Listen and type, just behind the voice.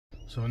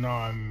So now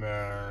I'm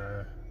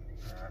I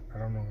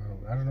don't know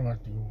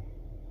what to do.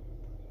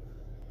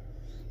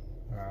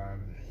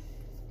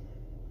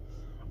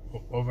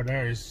 Over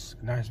there is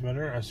nice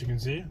weather, as you can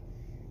see.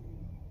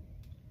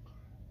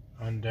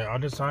 On the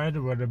other side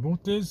where the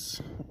boat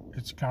is,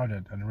 it's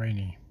clouded and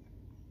rainy.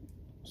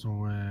 So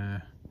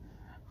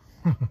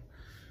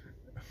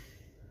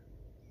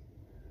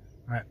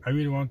I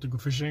really want to go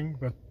fishing,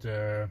 but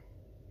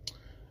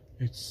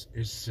it's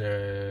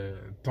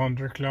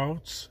thunder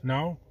clouds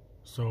now,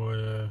 so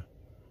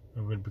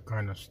it will be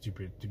kind of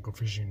stupid to go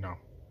fishing now.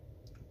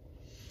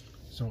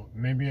 So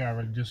maybe I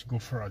will just go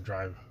for a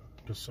drive,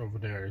 because over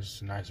there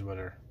is nice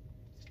weather.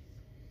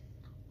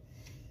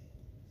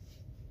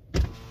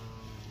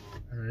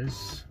 There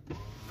is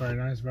very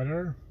nice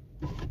weather,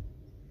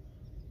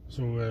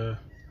 so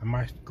I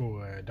might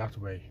go that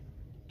way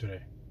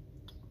today.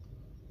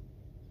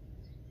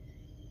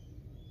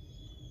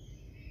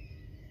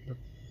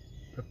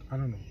 But I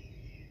don't know.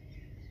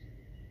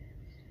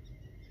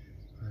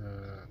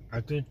 I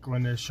think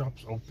when the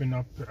shops open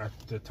up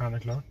at 10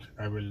 o'clock,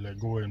 I will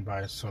go and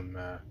buy some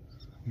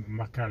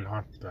makrell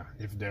harpe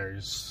if there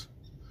is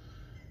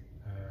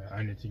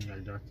anything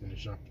like that in the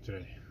shop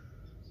today.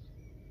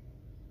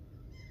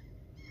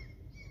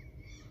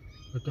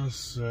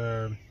 Because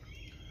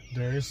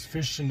there is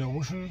fish in the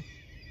ocean,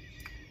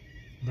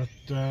 but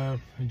I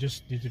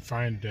just need to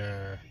find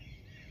the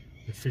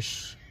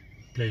fish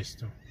place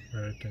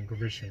where I can go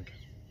fishing.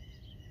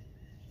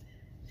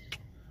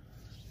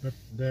 But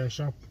the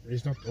shop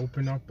is not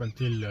open up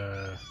until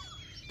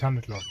 10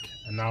 o'clock,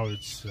 and now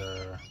it's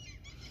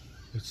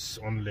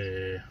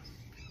only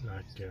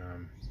like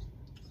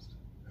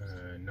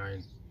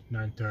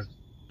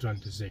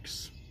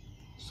 9:26,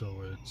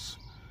 so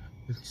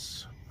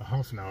it's a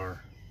half an hour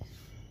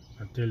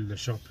until the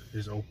shop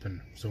is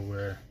open. So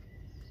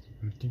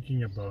I'm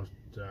thinking about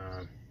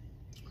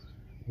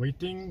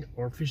waiting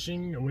or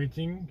fishing,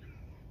 waiting,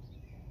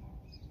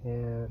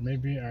 or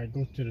maybe I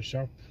go to the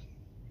shop,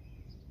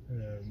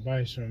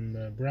 buy some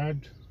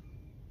bread,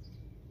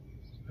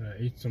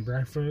 eat some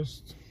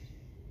breakfast.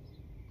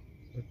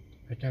 But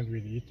I can't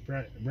really eat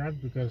bread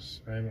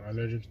because I'm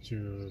allergic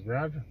to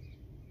bread.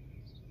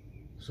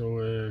 So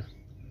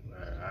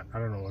I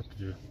don't know what to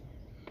do.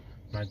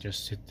 Might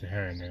just sit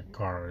here in the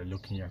car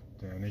looking at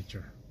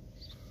nature.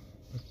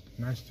 But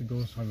nice to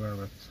go somewhere,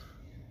 but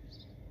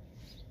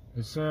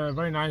it's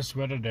very nice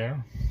weather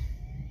there.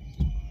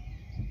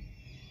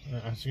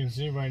 As you can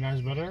see, very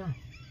nice weather.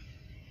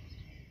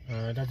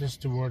 That is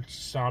towards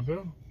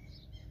Sabu,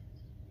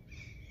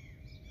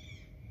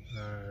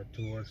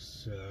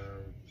 towards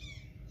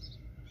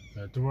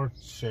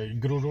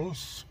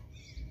Grodos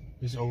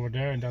is over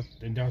there in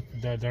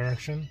that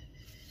direction.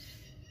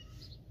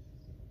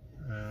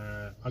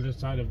 Other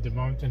side of the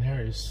mountain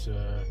here is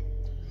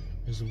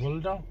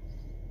Volda.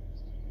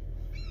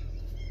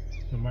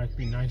 It might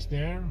be nice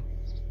there.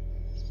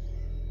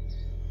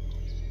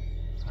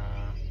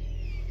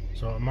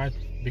 So it might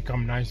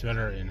become nice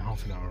weather in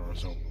half an hour or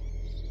so.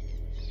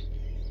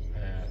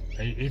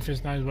 If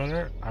it's nice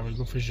weather, I will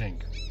go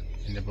fishing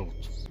in the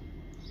boat.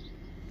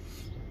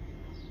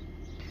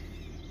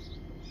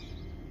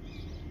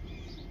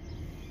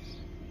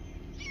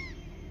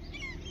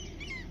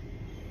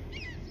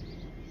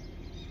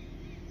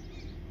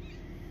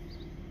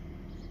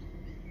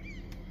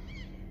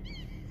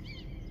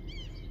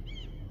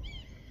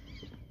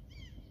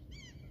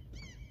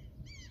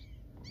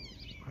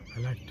 I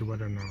like the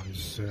weather now.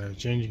 It's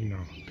changing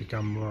now.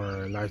 Become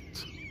more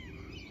light,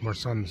 more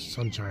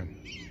sunshine.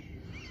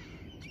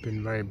 It's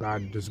been very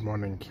bad this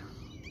morning,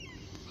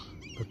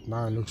 but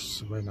now it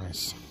looks very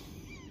nice.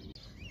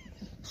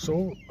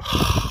 So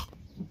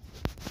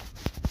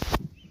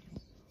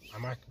I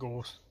might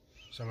go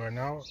somewhere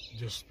now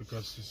just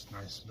because it's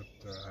nice, but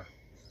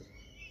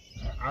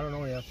I don't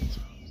know yet.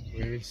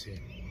 We will see.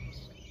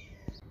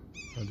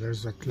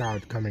 There's a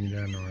cloud coming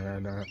there now,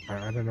 and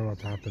I don't know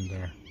what happened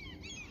there.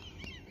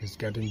 It's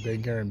getting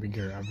bigger and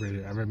bigger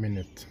every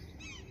minute.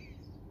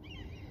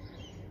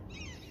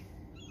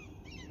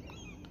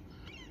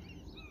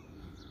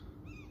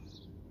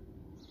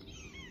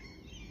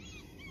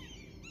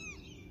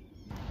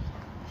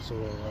 So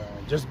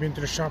just been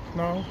to the shop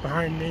now.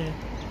 Behind me,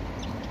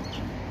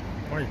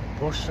 my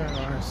Porsche,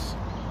 nice.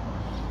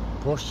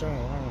 Porsche,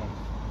 wow.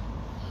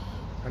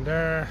 And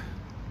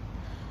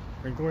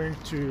we're going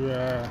to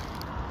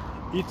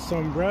eat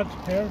some bread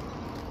here.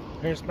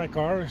 Here's my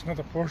car. It's not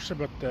a Porsche,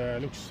 but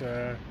looks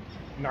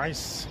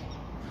nice,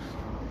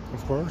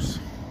 of course.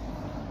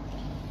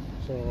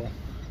 So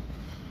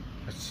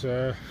let's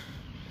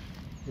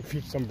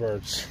feed some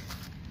birds.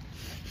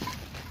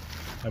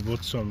 I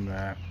bought some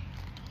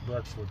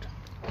bird food,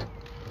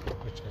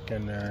 which I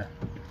can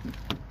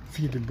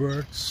feed the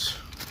birds.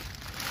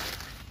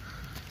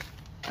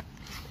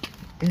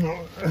 You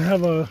know, I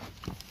have a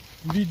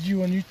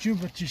video on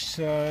YouTube which is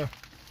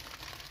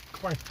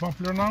quite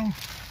popular now.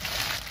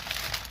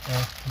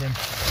 Been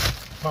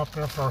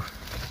popular for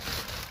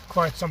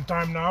quite some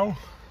time now,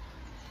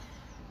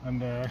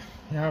 and it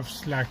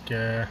has like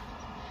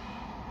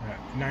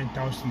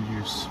 9,000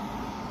 views.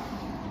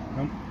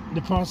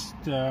 The past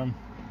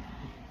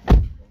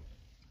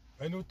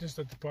I noticed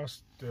that the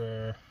past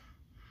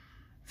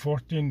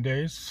 14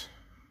 days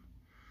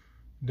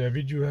the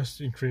video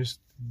has increased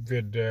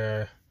with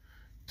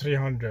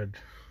 300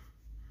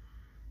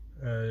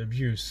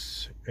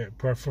 views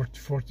per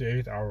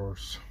 48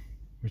 hours,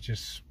 which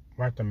is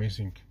quite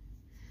amazing.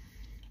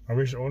 I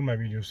wish all my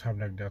videos have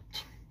like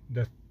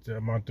that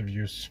amount of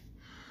views.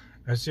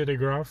 I see the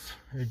graph,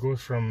 it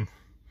goes from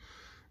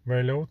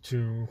very low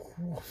to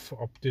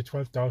up to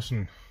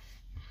 12,000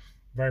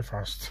 very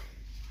fast.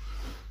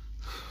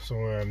 So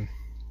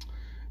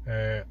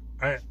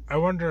I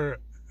wonder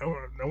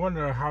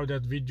how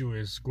that video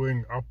is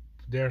going up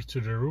there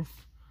to the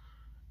roof,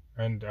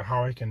 and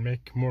how I can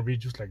make more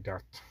videos like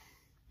that.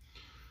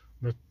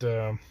 But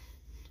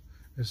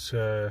it's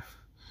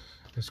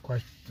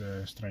quite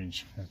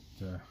strange that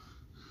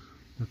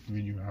that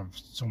video have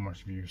so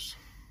much views.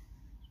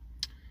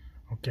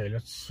 Okay,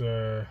 let's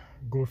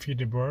go feed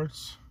the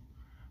birds,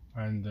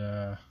 and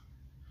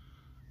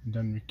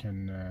then we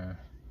can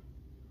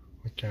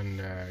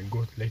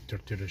go later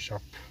to the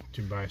shop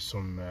to buy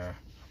some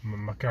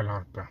makrell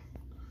harpe.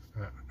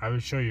 I will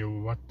show you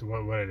what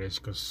it is,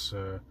 because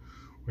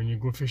when you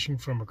go fishing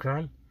for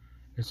makrell,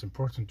 it's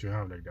important to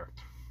have like that.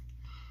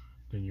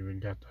 Then you will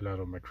get a lot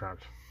of makrell.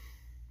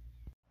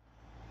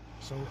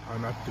 So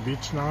I'm at the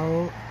beach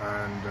now,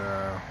 and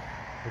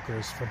look at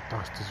this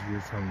fantastic view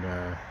from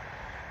the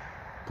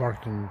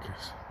parking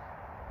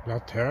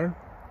lot here.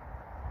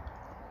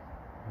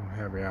 And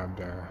here we have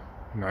the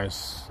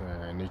nice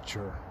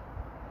nature.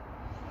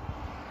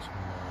 Some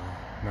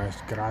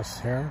nice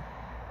grass here,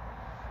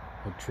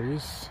 the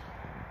trees,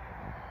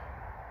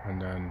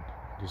 and then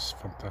this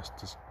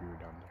fantastic view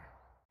down there.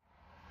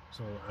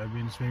 So I've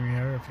been swimming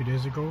here a few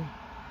days ago,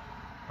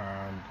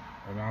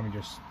 and I'm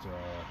just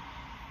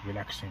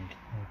relaxing.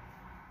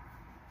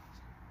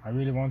 I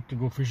really want to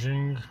go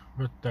fishing,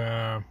 but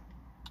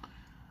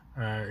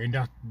in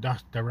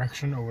that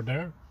direction over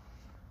there,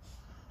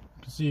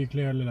 you can see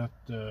clearly that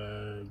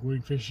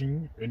going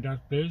fishing in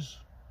that place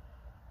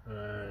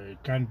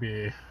it can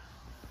be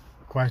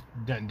quite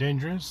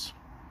dangerous.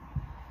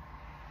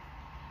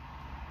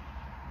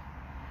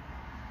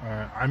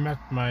 I met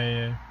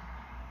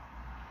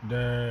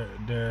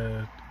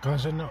the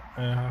cousin,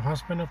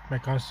 husband of my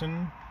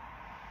cousin,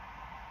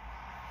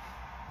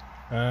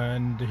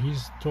 and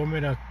he's told me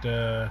that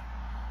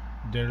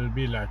there will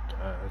be like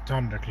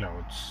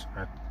thunderclouds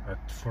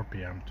at 4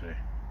 p.m. today,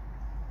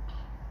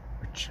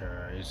 which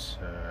is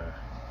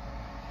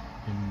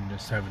in the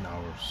 7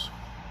 hours.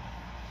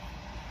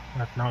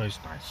 Right now it's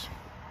nice.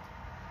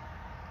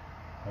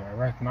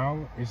 Right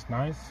now it's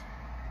nice.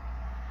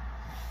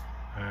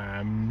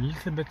 I'm a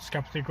little bit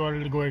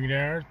skeptical going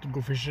there to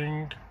go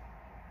fishing,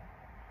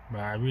 but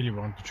I really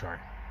want to try.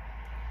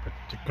 But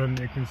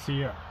you can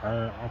see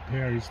up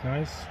here is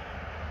nice,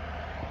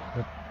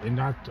 but in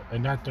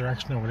that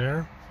direction over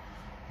there,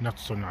 not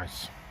so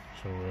nice.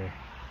 So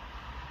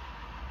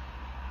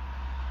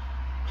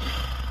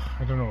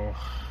I don't know.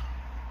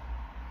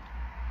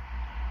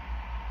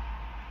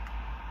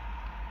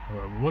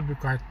 It would be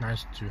quite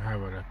nice to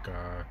have like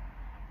a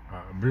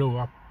blow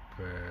up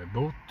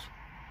boat,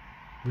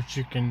 which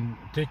you can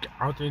take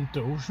out into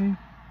the ocean,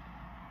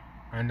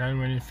 and then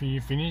when you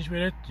finish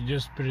with it, you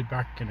just put it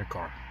back in the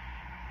car.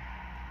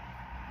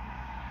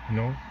 You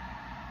know,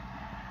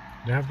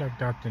 they have like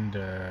that in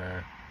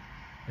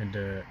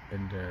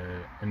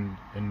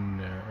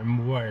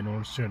Moa in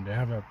Ålesund. They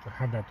have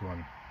that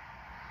one.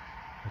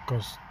 It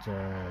costs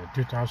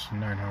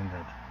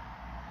 2,900.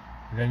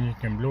 Then you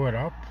can blow it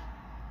up.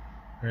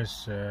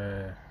 There's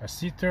a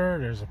seater,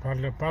 there's a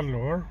paddle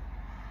oar,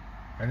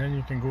 and then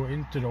you can go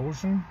into the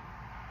ocean.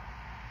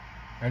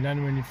 And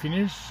then when you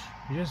finish,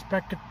 you just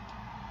pack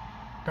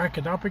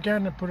it up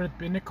again and put it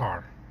in the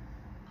car.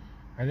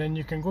 And then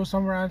you can go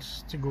somewhere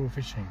else to go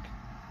fishing.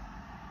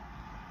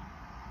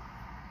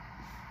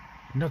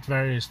 Not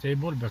very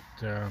stable, but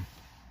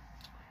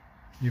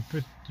you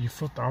put your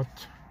foot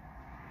out,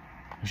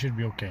 you should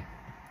be okay.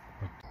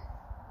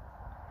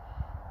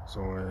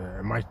 So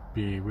it might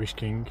be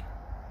risky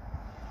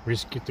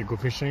to go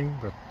fishing,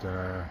 but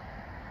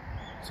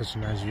such a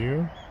nice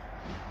view.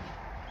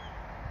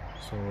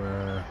 So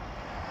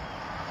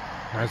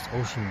nice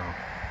ocean now.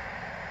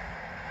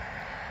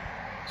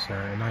 It's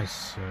a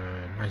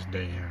nice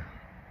day here.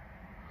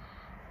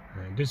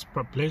 This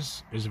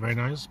place is very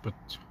nice, but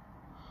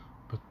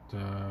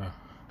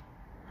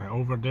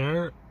over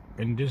there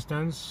in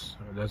distance,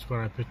 that's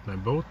where I put my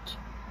boat,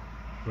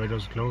 where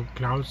those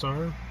clouds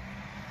are,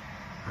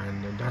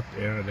 and that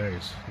area there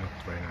is not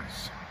very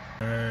nice.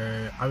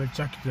 I will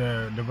check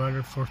the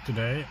weather for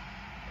today.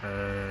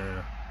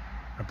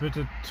 I put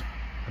it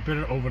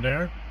over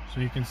there so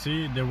you can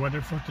see the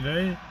weather for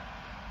today.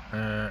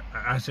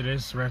 As it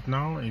is right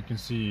now, you can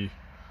see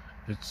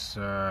it's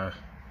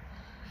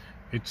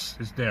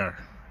there.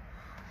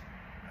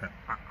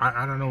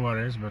 I don't know what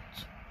it is, but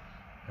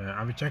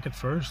I will check it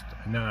first,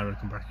 and then I will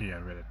come back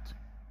again with it.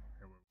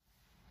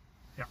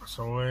 Yeah,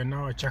 so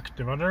now I checked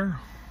the weather.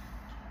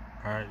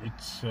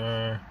 It's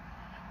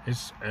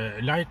It's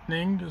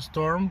lightning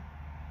storm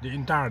the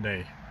entire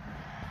day,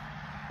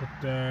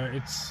 but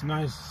it's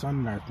nice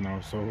sunlight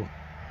now. So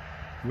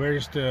where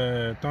is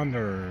the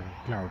thunder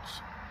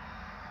clouds?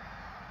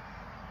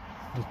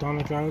 The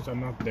thunder clouds are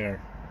not there.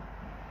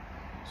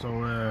 So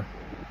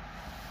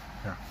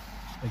yeah,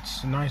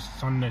 it's nice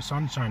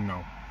sunshine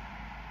now.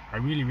 I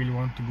really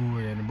want to go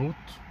in a boat,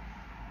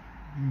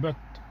 but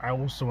I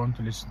also want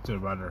to listen to the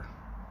weather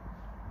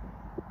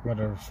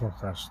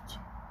forecast.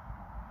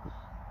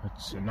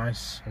 It's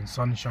nice and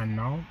sunshine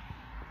now,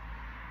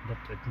 but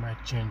it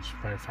might change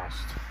very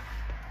fast.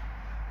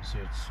 You see,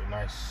 it's a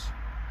nice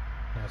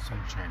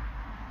sunshine,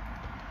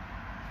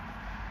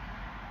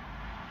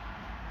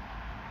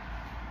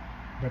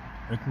 but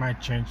it might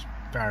change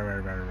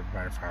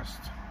very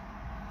fast,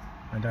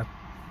 and that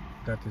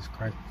is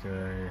quite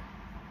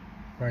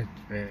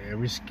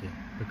risky,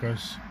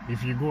 because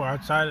if you go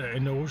outside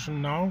in the ocean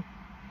now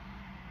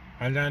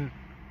and then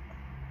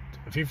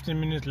 15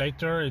 minutes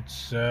later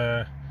it's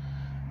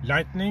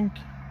lightning,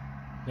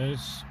 then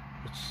it's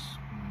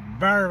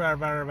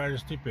very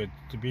stupid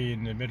to be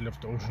in the middle of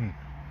the ocean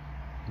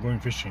going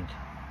fishing,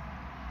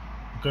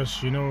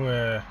 because you know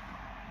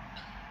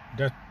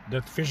that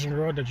fishing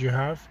rod that you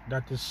have,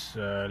 that is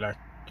like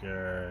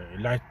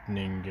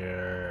lightning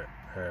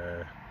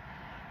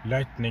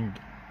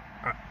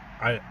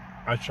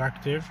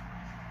attractive,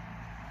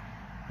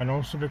 and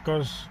also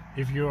because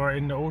if you are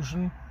in the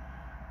ocean,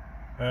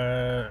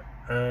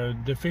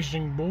 the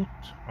fishing boat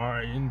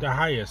are in the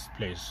highest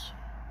place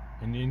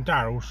in the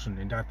entire ocean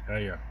in that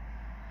area,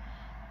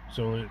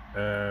 so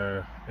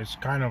it's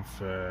kind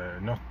of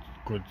not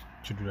good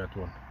to do that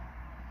one.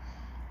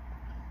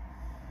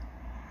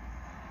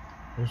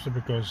 Also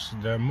because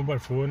the mobile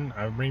phone,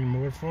 I bring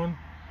mobile phone,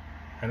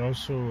 and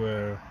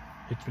also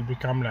it will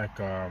become like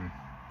a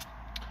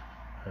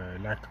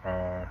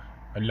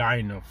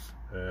line of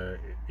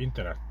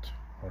internet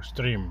or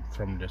stream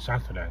from the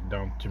satellite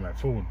down to my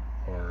phone,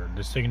 or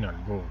the signal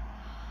go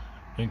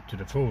into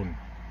the phone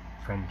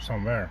from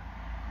somewhere,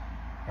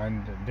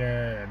 and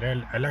the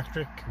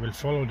electric will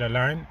follow the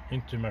line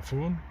into my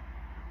phone,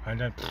 and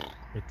then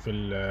it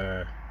will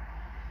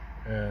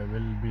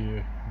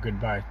be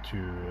goodbye to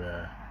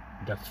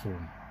that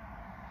phone,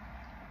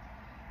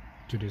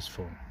 to this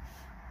phone.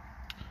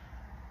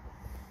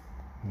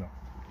 No,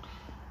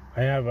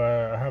 I have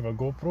a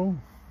GoPro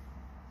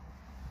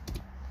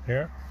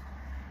here.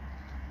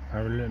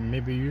 I will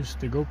maybe use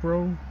the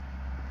GoPro.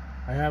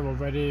 I have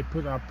already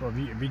put up a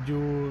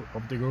video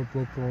of the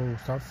GoPro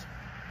stuff,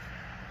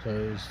 so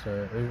it's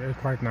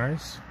quite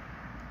nice.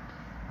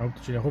 I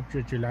hope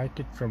that you like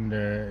it from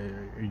the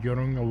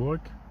Young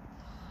Award,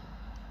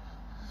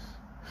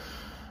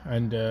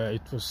 and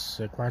it was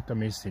quite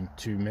amazing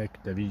to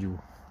make the video.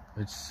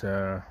 It's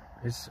a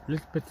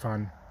little bit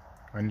fun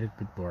and a little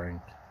bit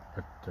boring,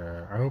 but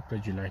I hope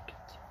that you like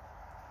it,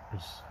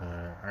 because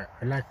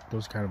I like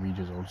those kind of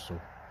videos also.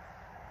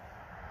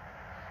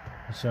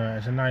 It's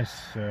a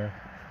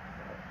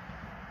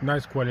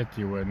nice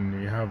quality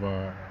when you have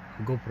a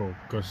GoPro,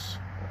 because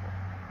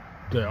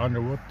the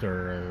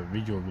underwater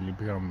video will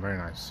become very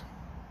nice.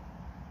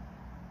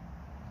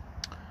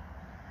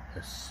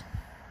 Yes,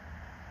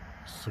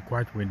 it's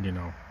quite windy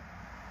now,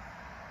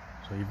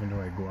 so even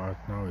though I go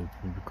out now, it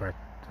will be quite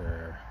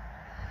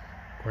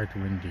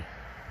windy.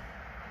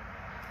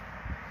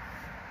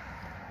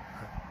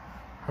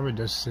 I will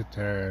just sit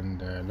here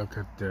and look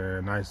at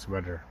the nice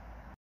weather.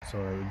 So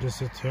I will just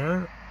sit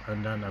here,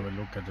 and then I will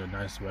look at the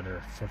nice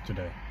weather for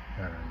today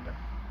here in the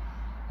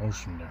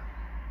ocean there.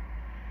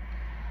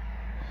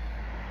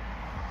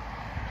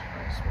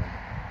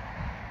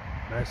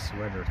 Nice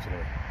weather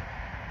today.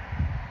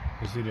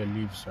 You see the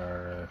leaves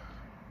are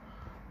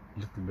a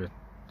little bit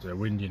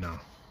windy now,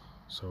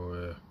 so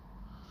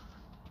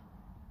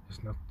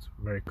it's not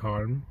very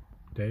calm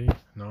day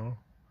now.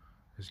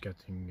 It's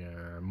getting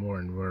more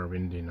and more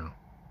windy now,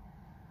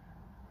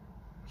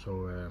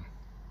 so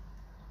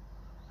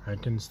I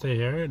can stay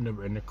here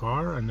in the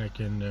car, and I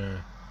can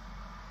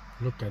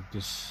look at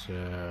this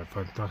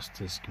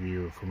fantastic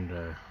view from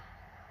the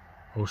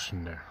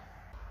ocean there.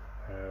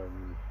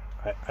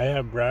 I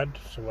have bread,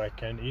 so I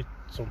can eat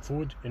some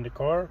food in the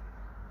car,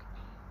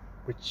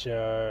 which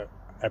I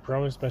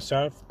promised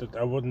myself that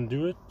I wouldn't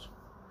do it,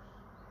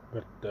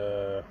 but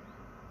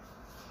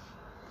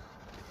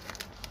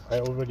I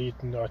already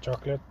eaten a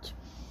chocolate.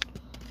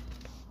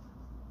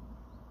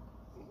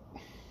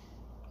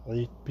 I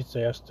ate pizza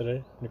yesterday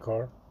in the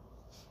car,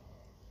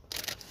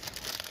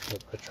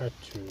 but I tried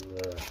to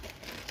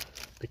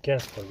be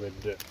careful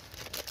with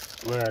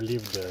where I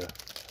leave the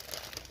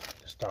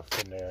stuff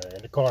in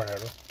the car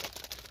here.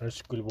 Det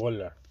skulle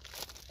bolle.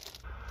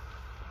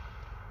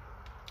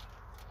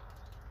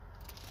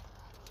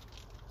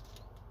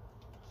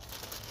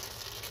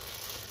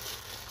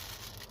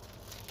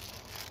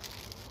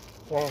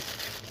 Well,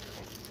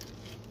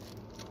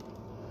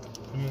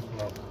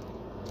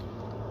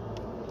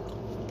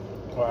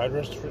 oh, I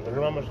just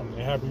remember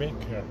something. I have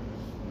milk here.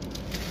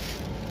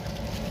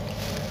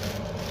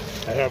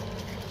 I have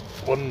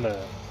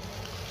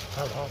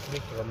half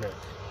liter of milk.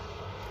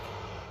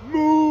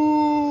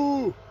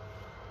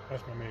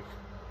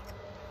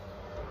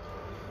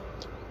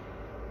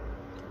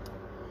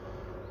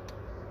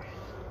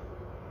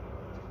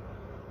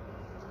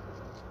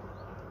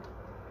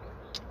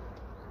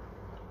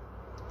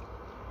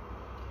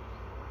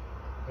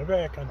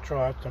 Maybe I can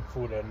throw out some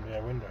food in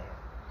the window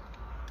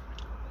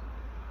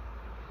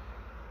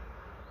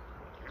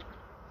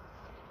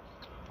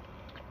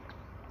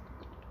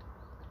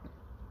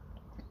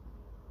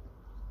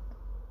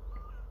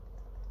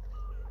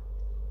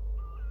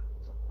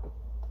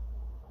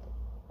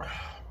here.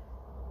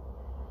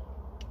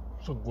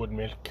 So good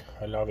milk,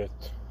 I love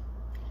it.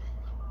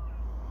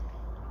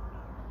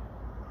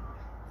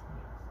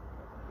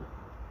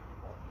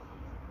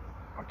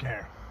 Okay.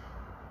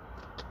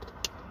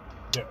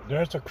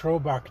 There's a crow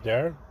back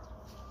there.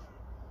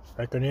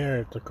 I can hear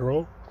it, the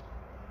crow.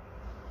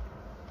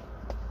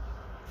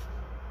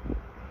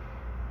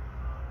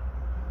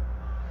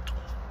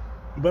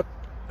 But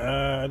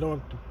I don't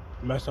want to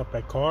mess up my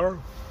car.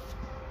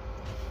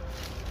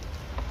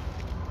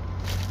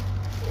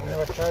 We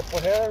have a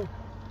tripod here.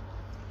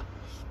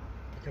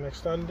 I can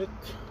extend it.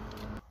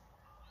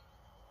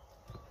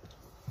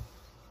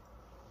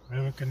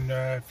 And we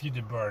can feed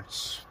the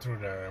birds through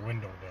the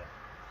window there.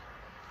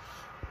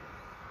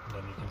 And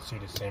then you can see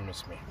the same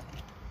as me.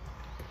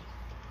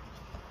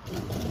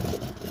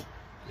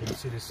 You can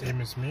see the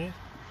same as me.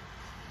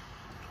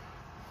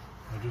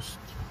 I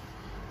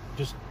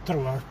just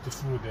throw out the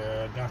food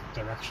that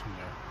direction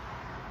there.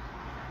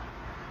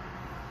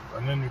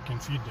 And then we can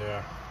feed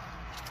the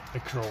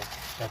crow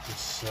that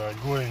is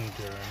going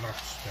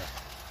nuts there.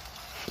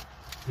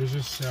 This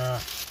is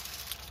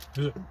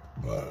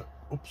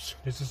oops,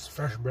 this is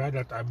fresh bread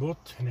that I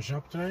bought in the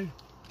shop today.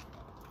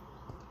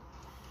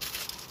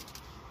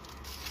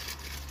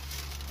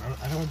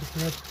 I don't want to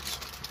put it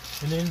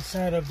in the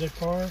inside of the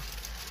car,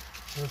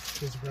 because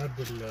this bread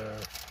will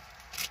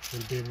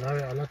be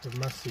a lot of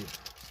messy.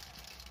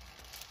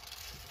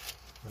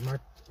 I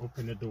might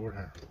open the door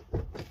here,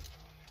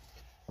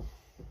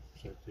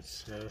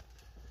 so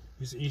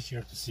it's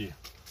easier to see.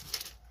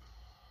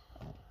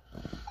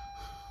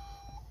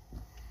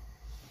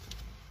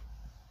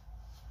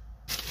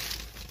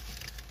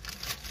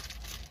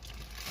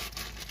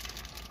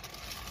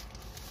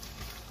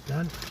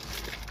 Then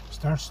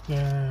starts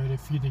the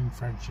feeding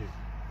friendship.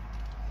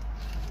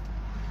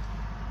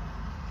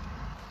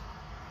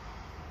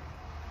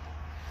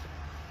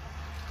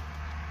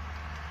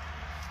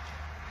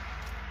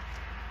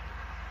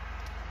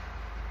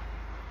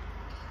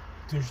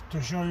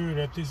 To show you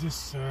that this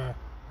is a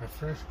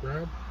fresh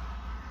bread,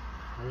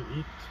 I will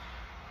eat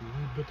a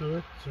little bit of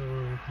it so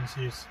you can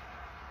see it's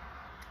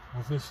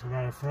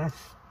very fresh.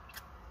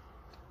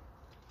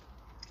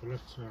 So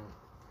let's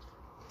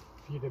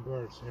feed the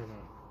birds here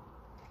now.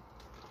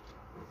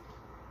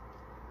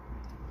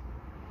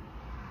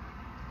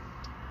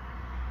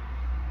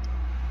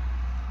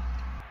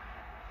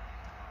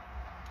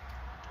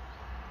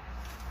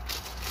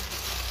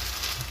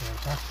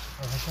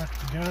 I'll back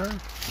together,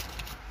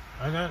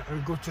 and then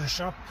I'll go to the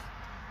shop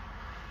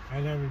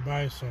and then we'll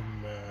buy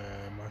some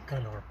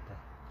makrell,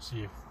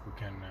 see if we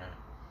can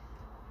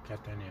get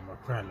any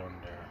makrell on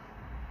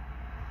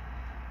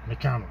the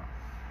camera.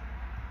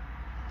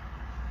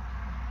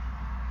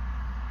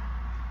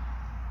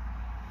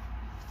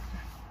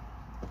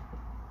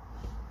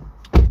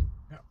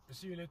 Yeah,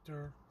 see you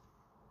later.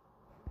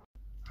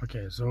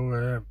 Okay,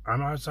 so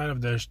I'm outside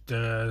of the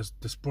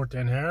sport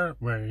in here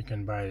where you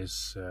can buy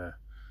this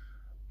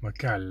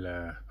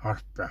makrell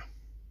harpe.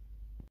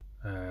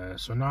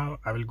 So now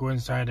I will go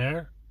inside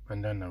there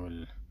and then I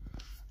will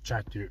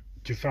try to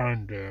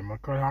find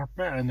makrell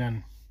harpe and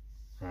then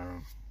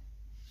go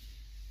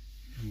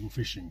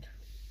fishing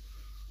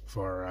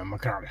for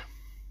makrell.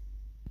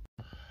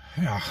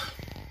 Yeah,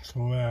 so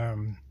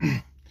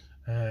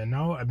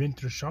now I've been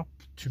to the shop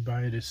to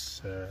buy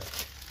this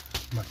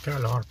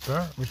makrell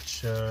harpe,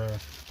 which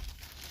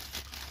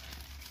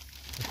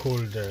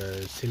called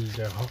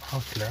silde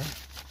hakle.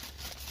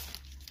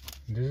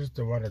 This is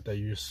the one that I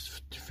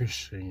use to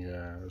fishing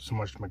so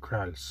much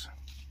makrells.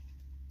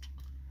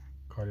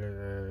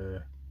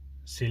 Called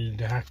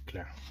silde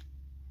hakle.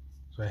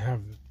 So I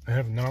have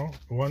now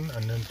one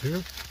and then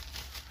two.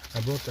 I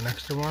bought an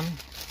extra one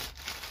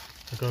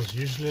because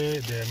usually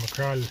the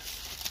makrell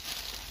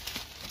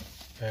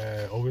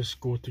always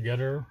go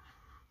together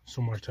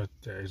so much that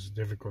it's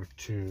difficult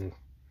to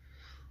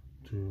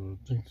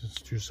think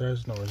it's two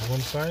sizes. No, it's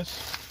one size.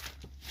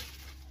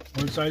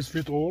 One size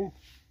fit all.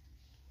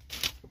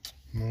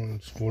 No,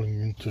 it's falling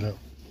into the.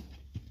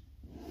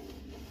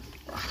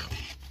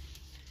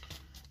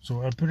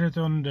 So I put it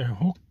on the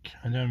hook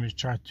and then we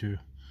try to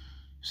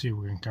see if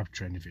we can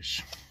capture any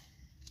fish.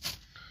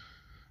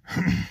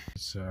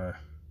 It's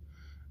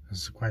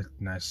quite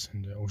nice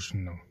in the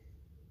ocean now.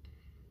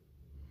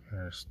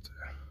 There's the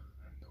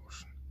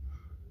ocean.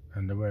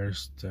 And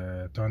where's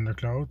the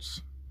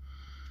thunderclouds?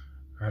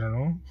 I don't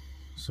know.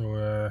 So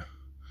it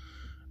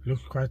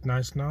looks quite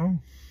nice now.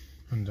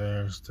 And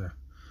there's the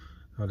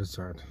other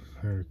side.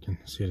 Here you can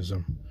see there's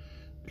some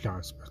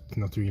clouds, but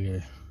not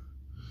really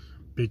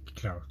big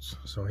clouds.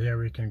 So here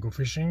we can go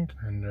fishing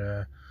and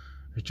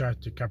we try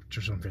to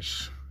capture some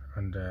fish.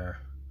 And yeah,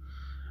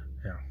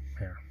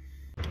 here.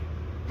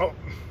 Oh,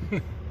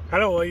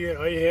 hello. Are you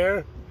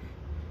here?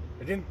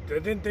 I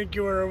didn't think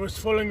you was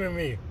following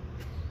me.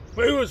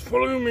 He was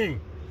following me.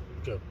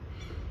 Okay.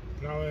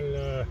 Now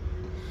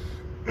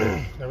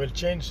I will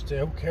change the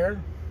hook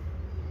here.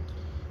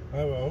 I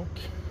have a hook,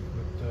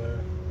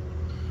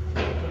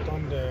 but I put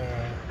on the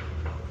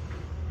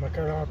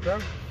makrell harper.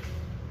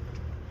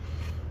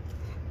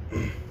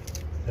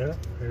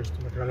 Here's the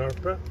makrell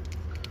harper,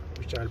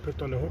 which I'll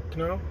put on the hook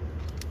now.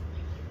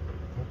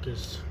 Hook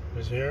is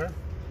here,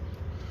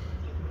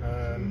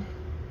 and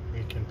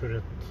we can put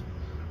it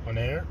on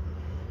here.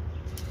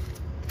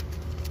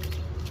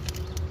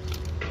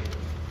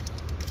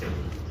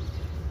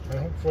 And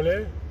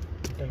hopefully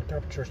you can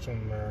capture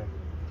some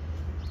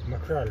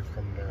makrell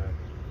from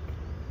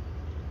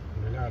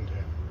the land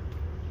here.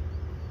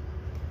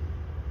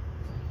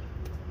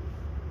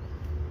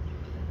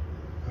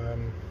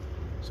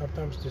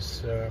 Sometimes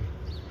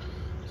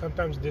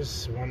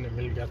this one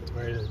will get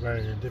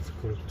very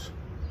difficult.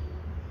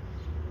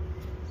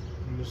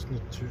 You just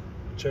need to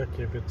check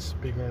if it's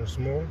big or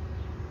small.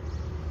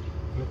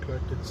 Look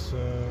like it's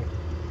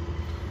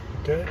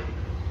okay.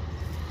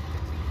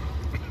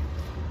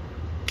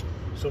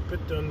 So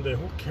put on the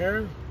hook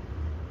here,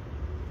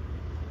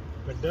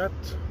 like that,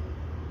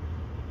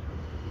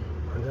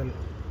 and then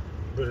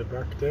put it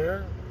back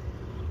there.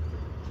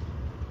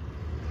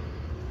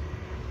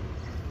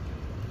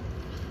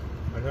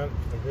 And then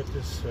I put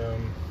this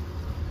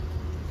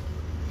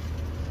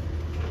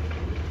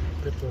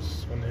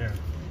on here,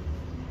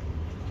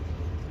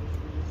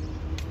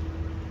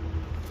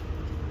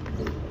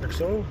 like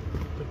so.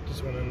 Put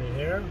this one in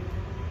here,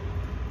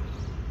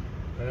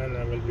 and then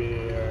I will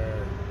be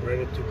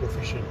ready to go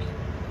fishing.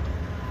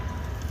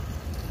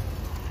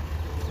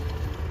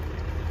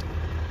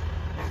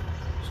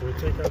 So we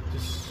take out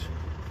this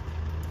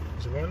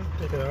one,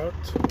 take it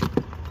out,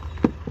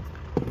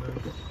 and then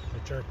we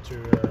try to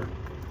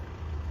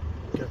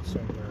get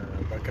some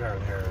makrell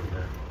here in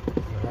the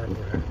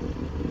harbor here,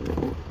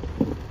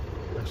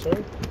 like so.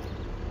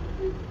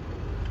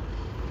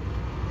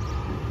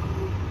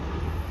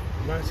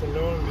 Nice and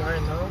long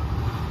line now.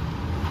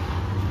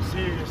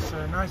 See, it's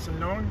nice and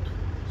long.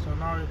 So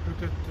now we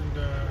put it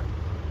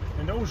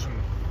in the ocean.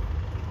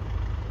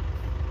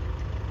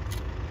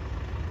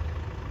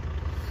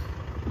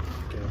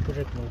 Okay, I put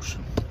it in the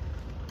ocean.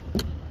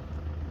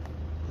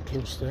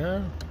 Close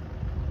there.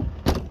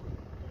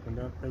 And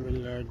then I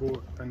will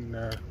go and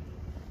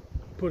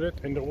put it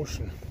in the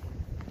ocean.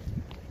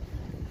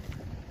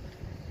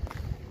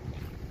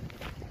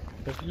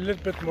 It's a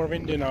little bit more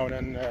windy now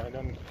than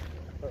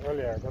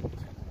earlier, but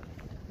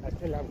I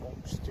still have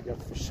hopes to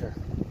get fish here.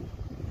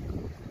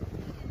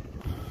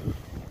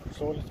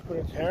 So let's put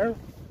it here.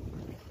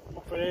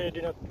 Hopefully it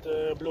did not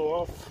blow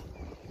off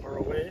or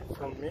away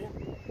from me,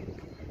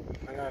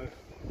 and then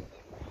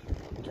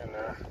we can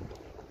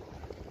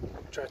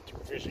try to go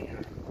fishing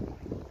here.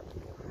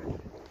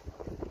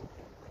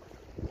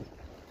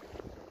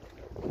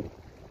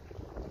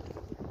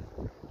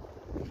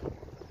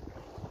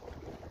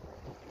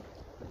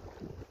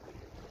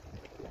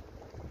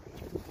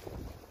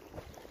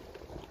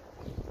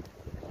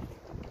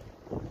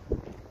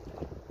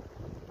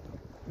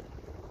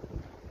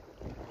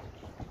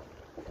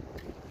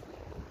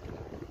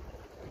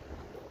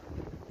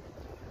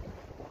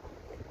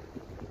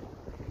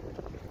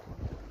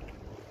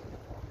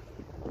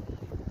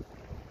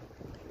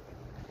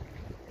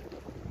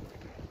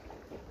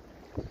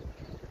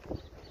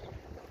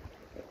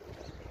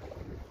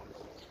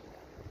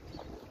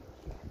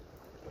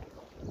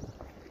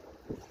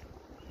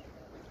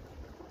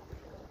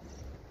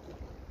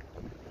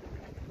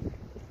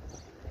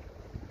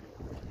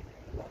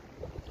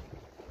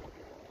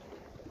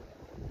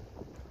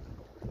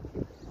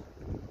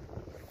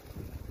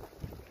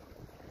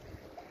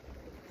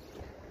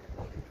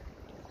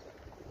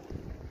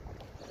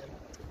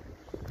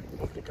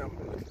 Come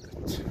a little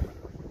bit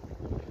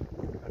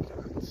like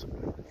that.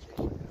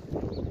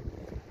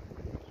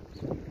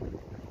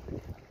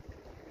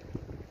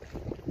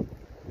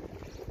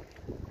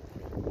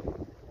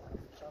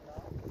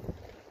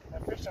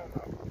 Fish on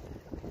now.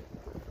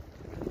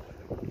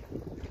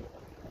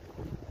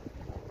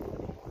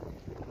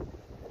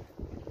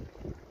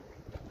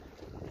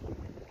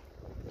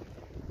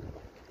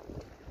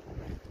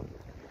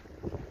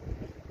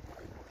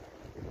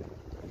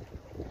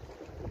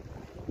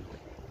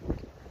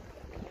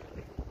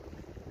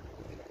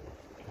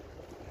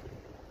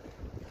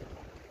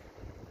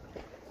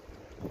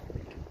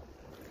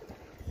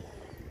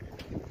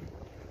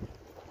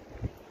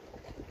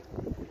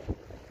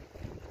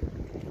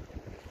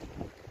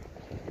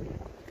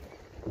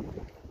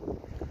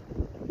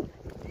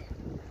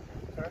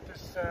 That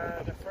is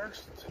the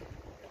first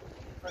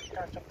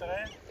catch of the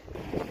day.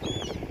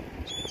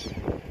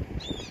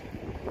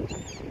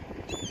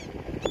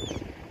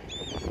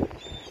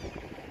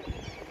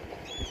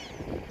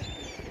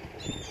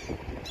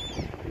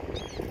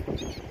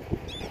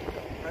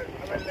 I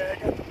will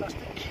get the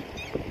plastic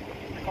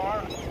in the car.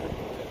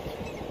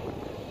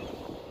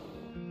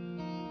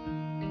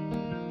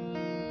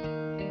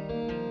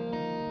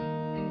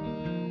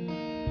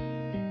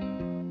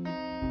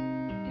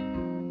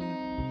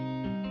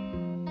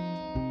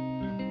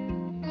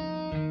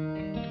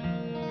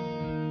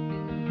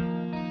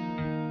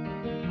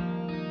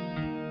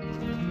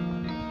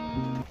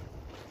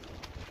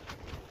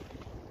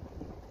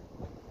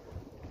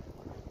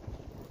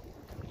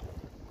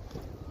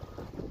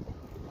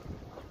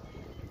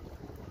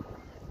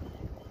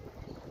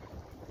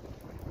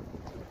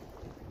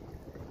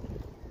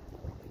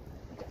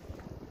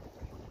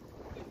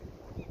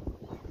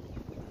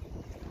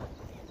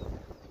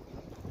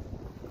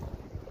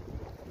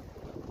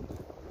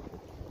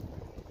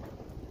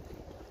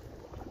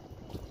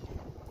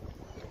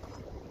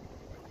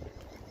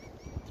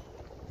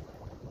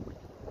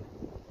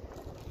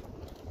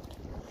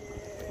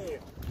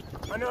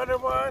 Another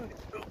one.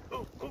 Ooh,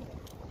 ooh, ooh.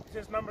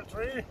 This is number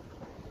 3.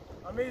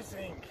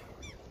 Amazing.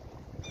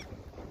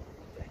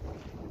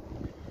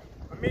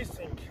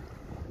 Amazing.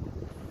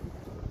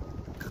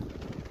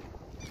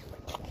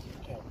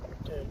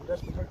 Okay,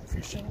 let's go back to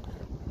fishing.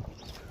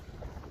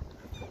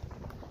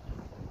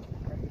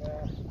 And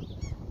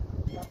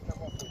not no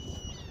more fish.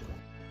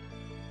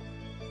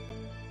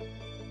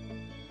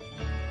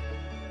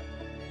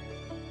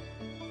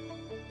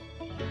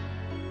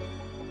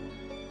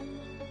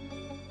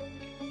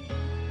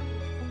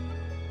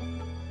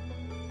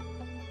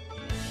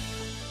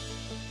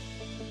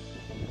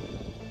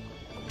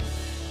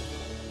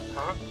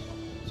 Huh?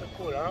 So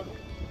cool, huh?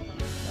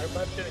 I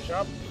went to the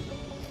shop.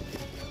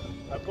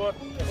 I bought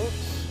the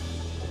hooks.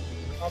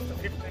 After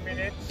 15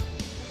 minutes,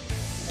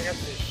 I got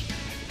fish.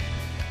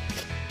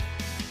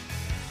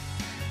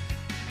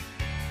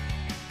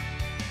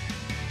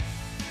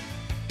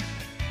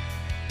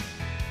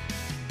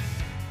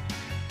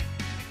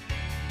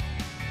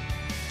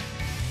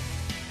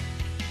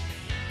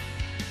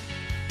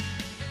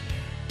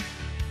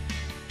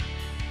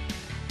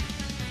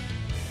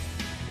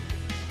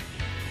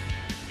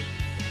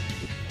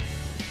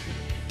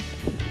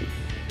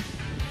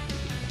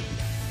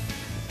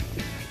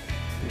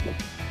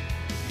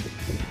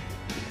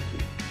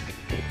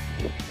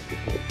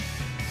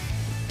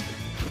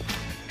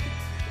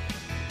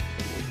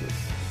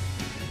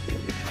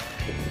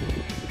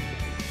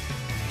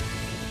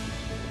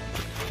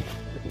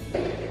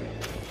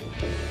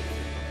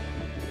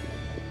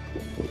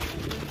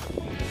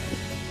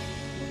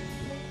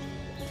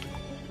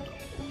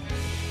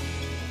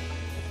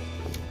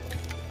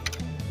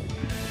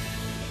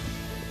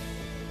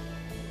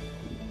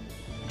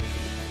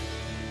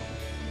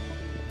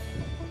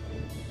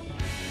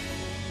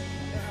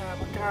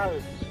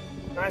 Makrell.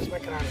 Nice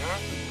makrell, huh?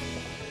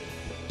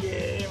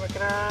 Yay,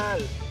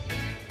 makrell.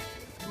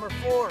 Number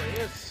 4,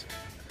 yes.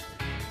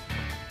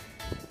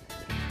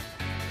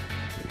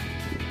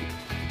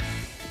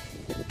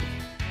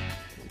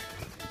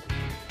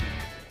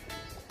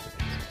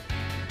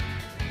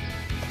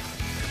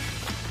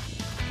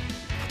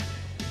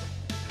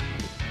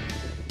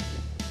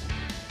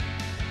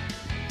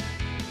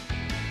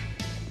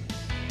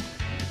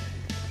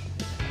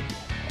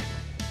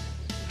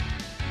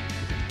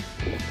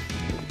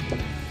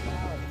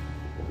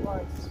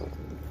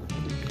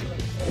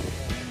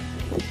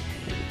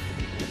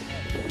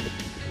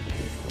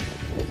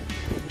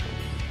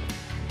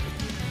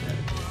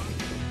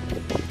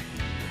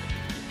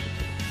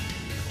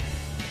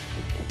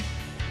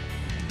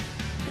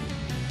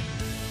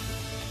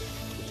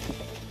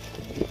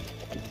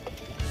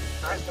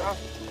 Nice, huh?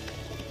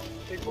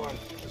 Big one,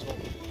 this one.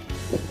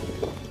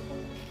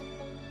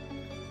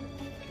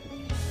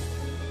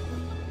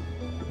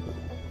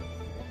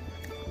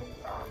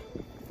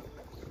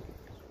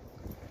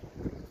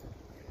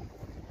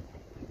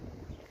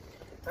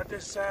 That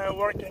is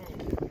working,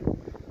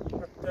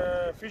 but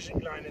the fishing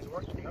line is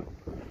working now.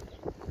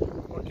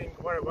 Working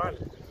very well.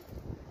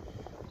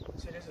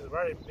 See, this is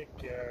very big,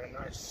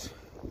 nice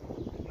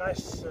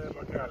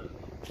makrell.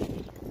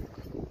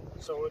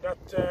 So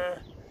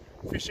that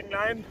fishing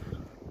line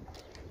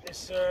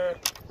is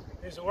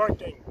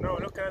working. No,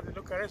 look at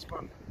this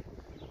one.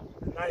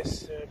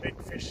 Nice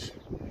big fish.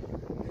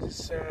 This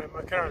is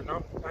makrell,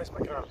 no? Nice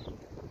makrell.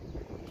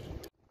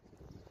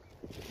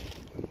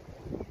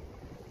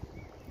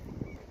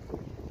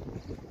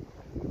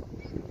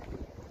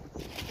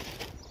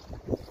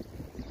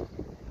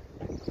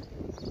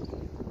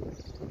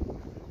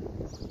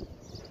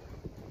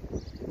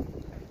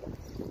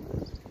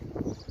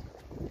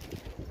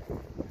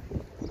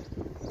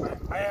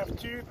 I have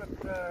 2, but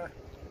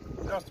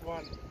just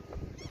 1.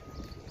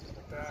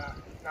 But,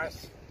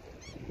 nice.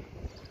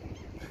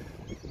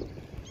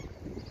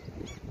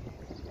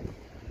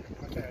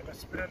 Okay,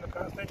 let's put it in the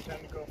plastic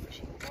and go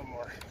fishing one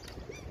more.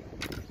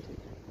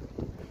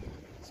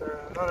 It's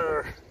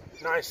another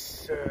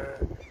nice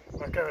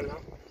makrell, no?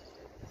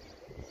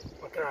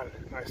 Makrell,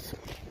 nice.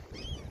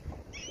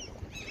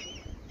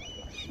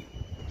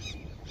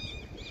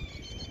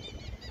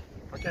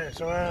 Okay,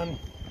 so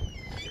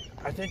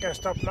I think I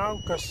stop now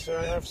because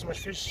I have so much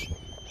fish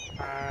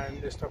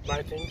and they stop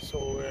biting.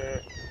 So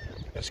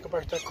let's go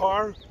back to the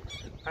car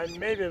and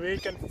maybe we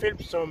can film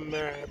some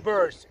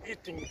birds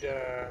eating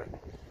the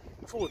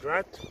food,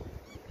 right?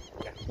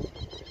 Yeah.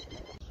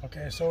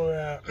 Okay, so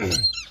there's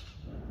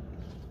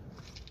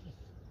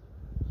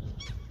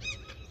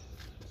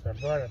a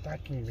bird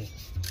attacking me.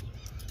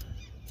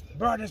 The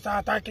bird is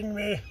attacking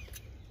me.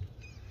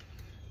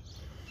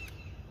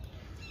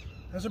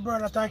 There's a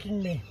bird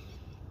attacking me.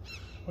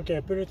 Okay,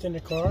 I put it in the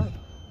car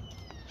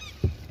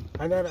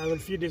and then I will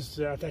feed this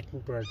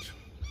attacking bird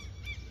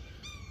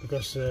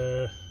because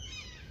they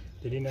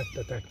did not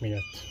attack me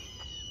yet.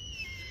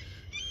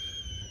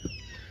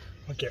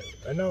 Okay,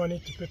 and now I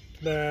need to put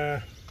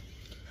the.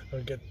 I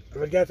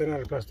will get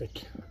another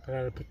plastic and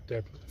I will put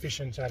the fish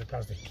inside the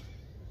plastic.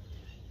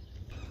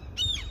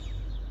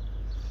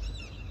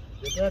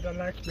 The bird don't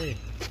like me.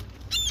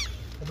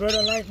 The bird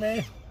don't like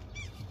me.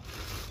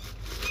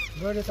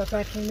 bird is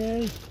attacking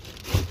me.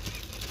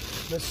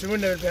 But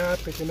soon they will be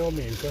happy to know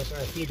me because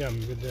I feed them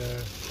with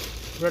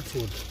bird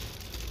food.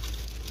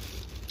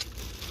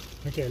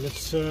 Okay,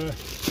 let's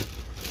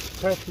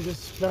tighten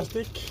this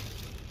plastic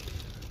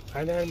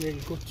and then we'll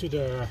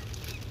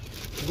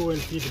go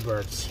and feed the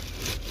birds.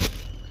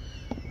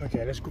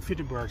 Okay, let's go feed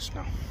the birds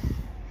now.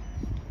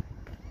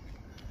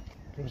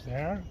 Here's the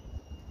hair.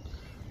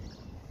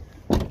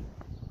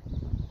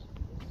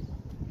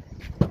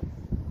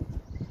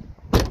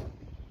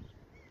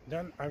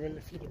 Then I will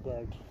feed the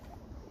bird.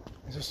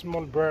 There's a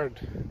small bird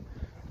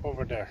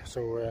over there,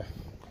 so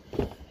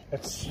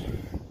let's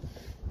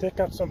take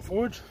out some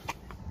food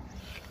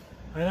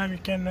and then we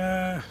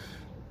can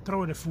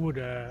throw the food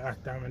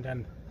at them, and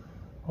then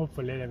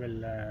hopefully they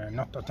will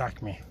not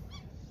attack me.